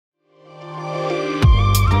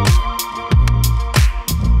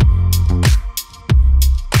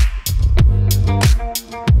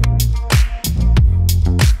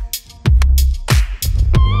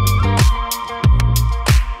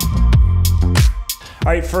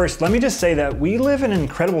All right, first, let me just say that we live in an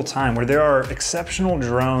incredible time where there are exceptional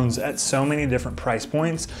drones at so many different price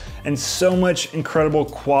points and so much incredible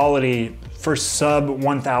quality for sub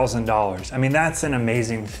 $1,000. I mean, that's an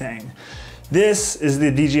amazing thing. This is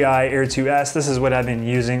the DJI Air 2S. This is what I've been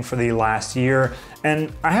using for the last year.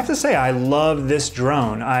 And I have to say, I love this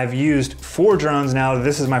drone. I've used 4 drones now.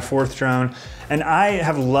 This is my 4th drone. And I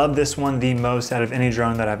have loved this one the most out of any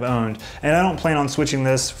drone that I've owned. And I don't plan on switching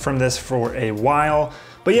from this for a while.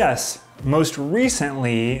 But yes, most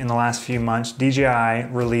recently, in the last few months, DJI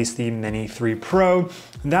released the Mini 3 Pro.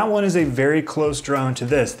 That one is a very close drone to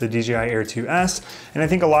this, the DJI Air 2S. And I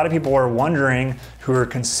think a lot of people are wondering, who are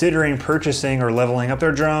considering purchasing or leveling up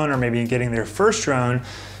their drone or maybe getting their first drone,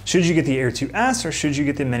 should you get the Air 2S or should you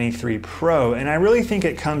get the Mini 3 Pro? And I really think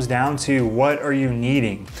it comes down to, what are you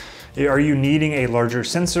needing? Are you needing a larger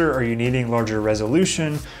sensor? Are you needing larger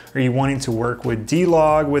resolution? Are you wanting to work with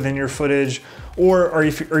D-Log within your footage? Or are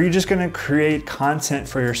you just gonna create content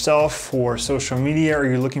for yourself for social media? Are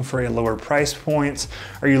you looking for a lower price point?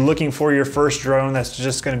 Are you looking for your first drone that's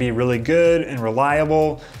just gonna be really good and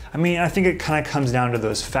reliable? I mean, I think it kind of comes down to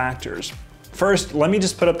those factors. First, let me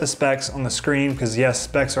just put up the specs on the screen, because yes,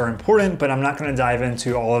 specs are important, but I'm not gonna dive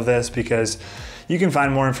into all of this because you can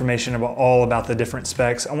find more information about the different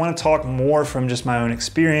specs. I want to talk more from just my own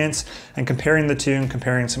experience and comparing the two and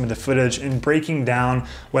comparing some of the footage and breaking down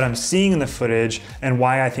what I'm seeing in the footage and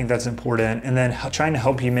why I think that's important, and then trying to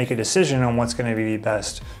help you make a decision on what's going to be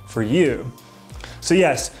best for you. So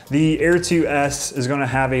yes, the Air 2S is going to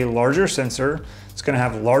have a larger sensor. It's going to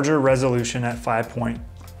have larger resolution at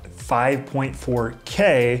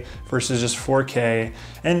 5.4K versus just 4K,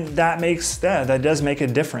 and that does make a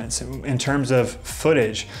difference in terms of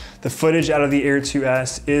footage. The footage out of the Air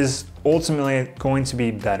 2S is ultimately going to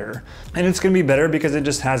be better, and it's going to be better because it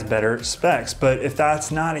just has better specs. But if that's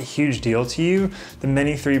not a huge deal to you, the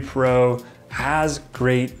Mini 3 Pro has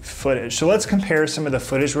great footage. So let's compare some of the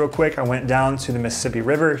footage real quick. I went down to the Mississippi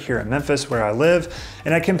River here in Memphis where I live,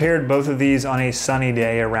 and I compared both of these on a sunny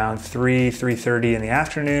day around 3:30 in the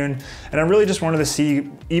afternoon. And I really just wanted to see,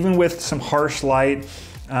 even with some harsh light,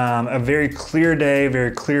 a very clear day,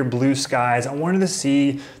 very clear blue skies, I wanted to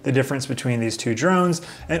see the difference between these two drones.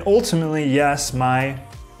 And ultimately, yes, my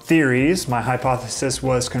hypothesis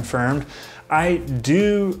was confirmed. I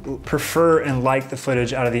do prefer and like the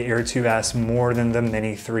footage out of the Air 2S more than the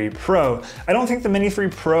Mini 3 Pro. I don't think the Mini 3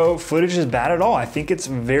 Pro footage is bad at all. I think it's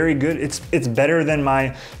very good. It's better than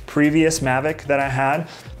my previous Mavic that I had.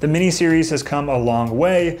 The Mini series has come a long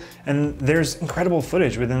way, and there's incredible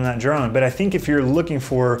footage within that drone. But I think if you're looking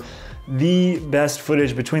for the best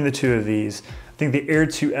footage between the two of these, I think the Air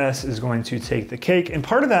 2S is going to take the cake. And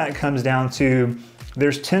part of that comes down to,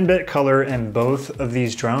 there's 10-bit color in both of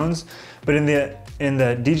these drones, but in the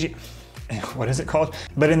what is it called?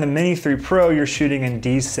 But in the Mini 3 Pro, you're shooting in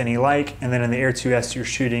D-Cinelike, and then in the Air 2S, you're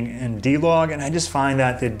shooting in D-Log. And I just find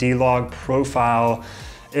that the D-Log profile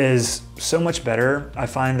is so much better. I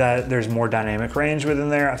find that there's more dynamic range within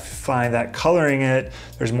there. I find that coloring it,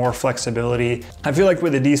 there's more flexibility. I feel like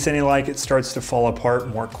with the D-Cinelike, it starts to fall apart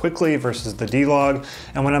more quickly versus the D-Log.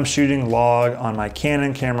 And when I'm shooting log on my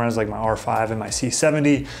Canon cameras, like my R5 and my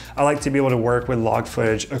C70, I like to be able to work with log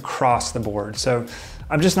footage across the board. So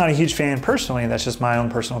I'm just not a huge fan personally. That's just my own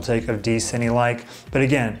personal take of D-Cinelike. But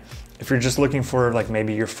again, if you're just looking for like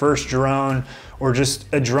maybe your first drone or just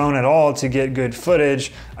a drone at all to get good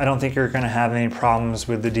footage, I don't think you're gonna have any problems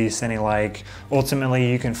with the D-Cinelike.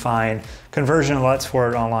 Ultimately, you can find conversion LUTs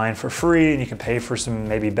for it online for free, and you can pay for some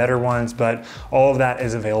maybe better ones, but all of that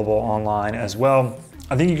is available online as well.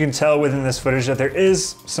 I think you can tell within this footage that there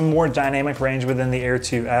is some more dynamic range within the Air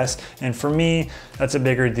 2S. And for me, that's a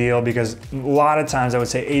bigger deal because a lot of times, I would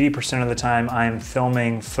say 80% of the time I'm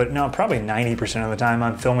filming probably 90% of the time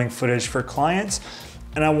I'm filming footage for clients.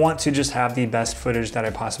 And I want to just have the best footage that I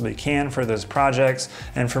possibly can for those projects.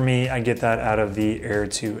 And for me, I get that out of the Air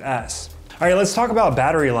 2S. All right, let's talk about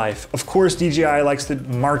battery life. Of course, DJI likes to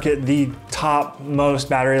market the top most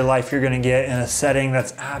battery life you're gonna get in a setting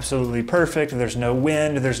that's absolutely perfect. There's no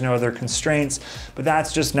wind, there's no other constraints, but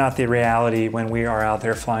that's just not the reality when we are out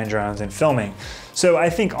there flying drones and filming. So I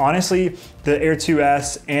think honestly, the Air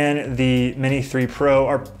 2S and the Mini 3 Pro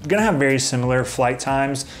are gonna have very similar flight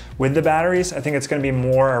times with the batteries. I think it's gonna be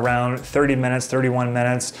more around 30 minutes, 31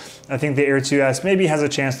 minutes. I think the Air 2S maybe has a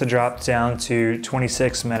chance to drop down to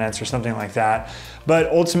 26 minutes or something like that.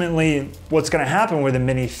 But ultimately, what's gonna happen with the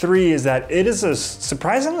Mini 3 is that it is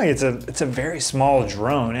surprisingly, it's a very small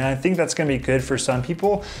drone. And I think that's gonna be good for some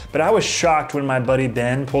people. But I was shocked when my buddy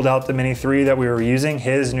Ben pulled out the Mini 3 that we were using,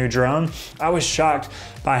 his new drone. I was shocked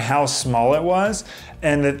by how small it was.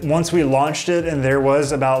 And that once we launched it and there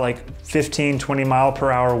was about like 15, 20 mile per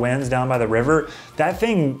hour winds down by the river, that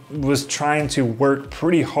thing was trying to work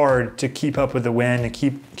pretty hard to keep up with the wind and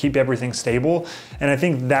keep everything stable. And I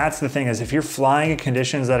think that's the thing, is if you're flying in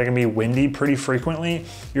conditions that are gonna be windy pretty frequently,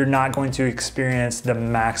 you're not going to experience the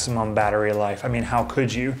maximum battery life. I mean, how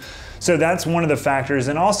could you? So that's one of the factors.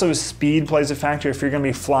 And also speed plays a factor if you're gonna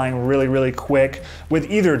be flying really, really quick with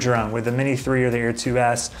either drone, with the Mini 3 or the Air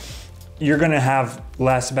 2S. You're gonna have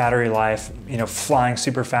less battery life, you know, flying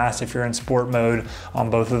super fast if you're in sport mode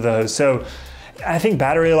on both of those. So I think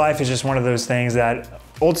battery life is just one of those things that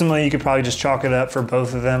ultimately you could probably just chalk it up for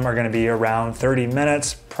both of them are gonna be around 30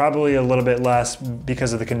 minutes, probably a little bit less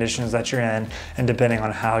because of the conditions that you're in and depending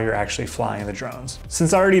on how you're actually flying the drones.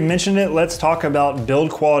 Since I already mentioned it, let's talk about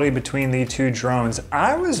build quality between the two drones.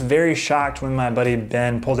 I was very shocked when my buddy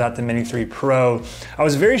Ben pulled out the Mini 3 Pro. I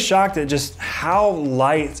was very shocked at just how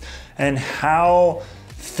light and how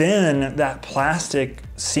thin that plastic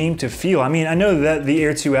seemed to feel. I mean, I know that the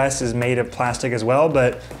Air 2S is made of plastic as well,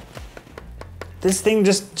 but this thing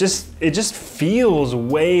just feels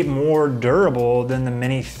way more durable than the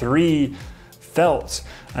Mini 3 felt.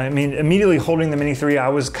 I mean, immediately holding the Mini 3, I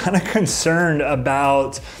was kind of concerned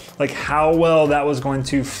about like how well that was going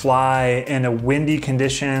to fly in windy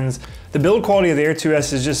conditions. The build quality of the Air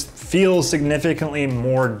 2S is just feels significantly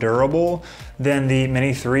more durable than the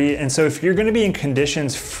Mini 3. And so if you're gonna be in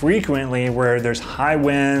conditions frequently where there's high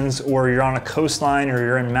winds or you're on a coastline or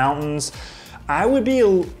you're in mountains, I would be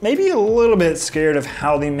maybe a little bit scared of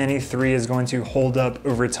how the Mini 3 is going to hold up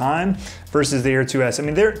over time versus the Air 2S. I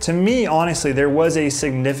mean, to me, honestly, there was a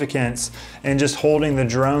significance in just holding the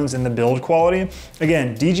drones and the build quality.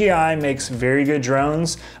 Again, DJI makes very good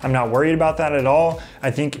drones. I'm not worried about that at all.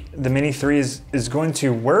 I think the Mini 3 is going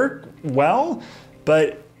to work well,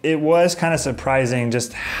 but it was kind of surprising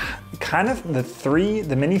just kind of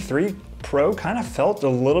the Mini 3 Pro kind of felt a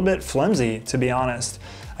little bit flimsy, to be honest.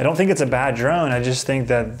 I don't think it's a bad drone. I just think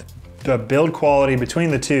that the build quality between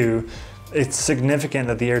the two, it's significant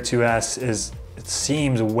that the Air 2S it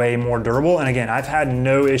seems way more durable. And again, I've had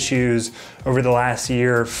no issues over the last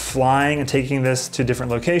year flying and taking this to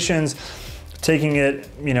different locations, taking it,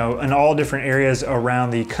 you know, in all different areas around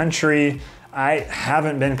the country. I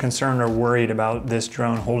haven't been concerned or worried about this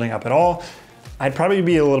drone holding up at all. I'd probably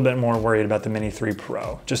be a little bit more worried about the Mini 3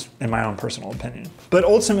 Pro, just in my own personal opinion. But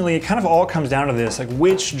ultimately, it kind of all comes down to this, like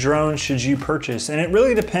which drone should you purchase? And it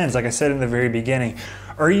really depends, like I said in the very beginning.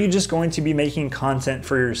 Are you just going to be making content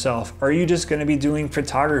for yourself? Are you just gonna be doing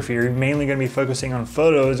photography? Are you mainly gonna be focusing on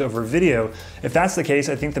photos over video? If that's the case,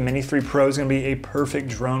 I think the Mini 3 Pro is gonna be a perfect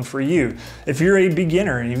drone for you. If you're a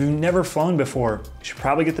beginner and you've never flown before, you should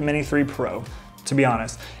probably get the Mini 3 Pro, to be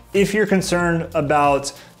honest. If you're concerned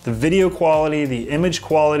about the video quality, the image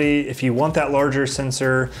quality, if you want that larger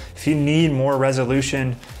sensor, if you need more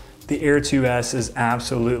resolution, the Air 2S is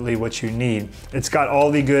absolutely what you need. It's got all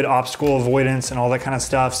the good obstacle avoidance and all that kind of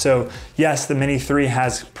stuff. So yes, the Mini 3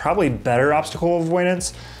 has probably better obstacle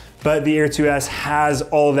avoidance, but the Air 2S has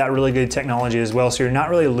all of that really good technology as well. So you're not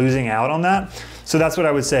really losing out on that. So that's what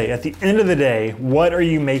I would say. At the end of the day, what are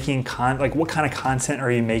you making, what kind of content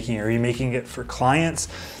are you making? Are you making it for clients?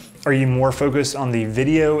 Are you more focused on the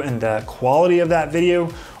video and the quality of that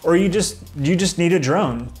video? Or you just need a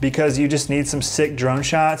drone because you just need some sick drone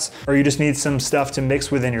shots, or you just need some stuff to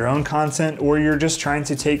mix within your own content, or you're just trying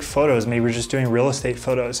to take photos. Maybe you're just doing real estate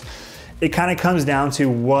photos. It kind of comes down to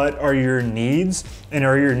what are your needs, and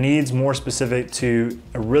are your needs more specific to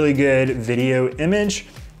a really good video image,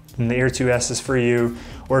 and the Air 2S is for you.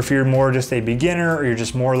 Or if you're more just a beginner, or you're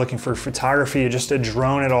just more looking for photography, or just a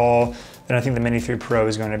drone at all, then I think the Mini 3 Pro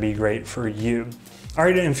is going to be great for you. All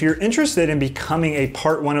right, and if you're interested in becoming a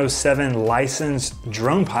Part 107 licensed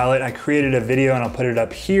drone pilot, I created a video and I'll put it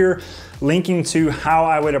up here, linking to how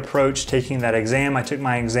I would approach taking that exam. I took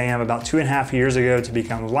my exam about 2.5 years ago to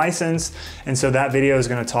become licensed. And so that video is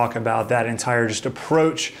gonna talk about that entire just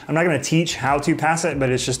approach. I'm not gonna teach how to pass it, but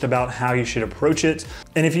it's just about how you should approach it.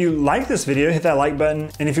 And if you like this video, hit that like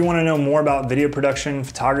button. And if you wanna know more about video production,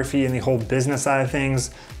 photography, and the whole business side of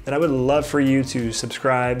things, then I would love for you to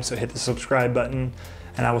subscribe. So hit the subscribe button,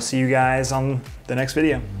 and I will see you guys on the next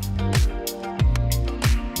video.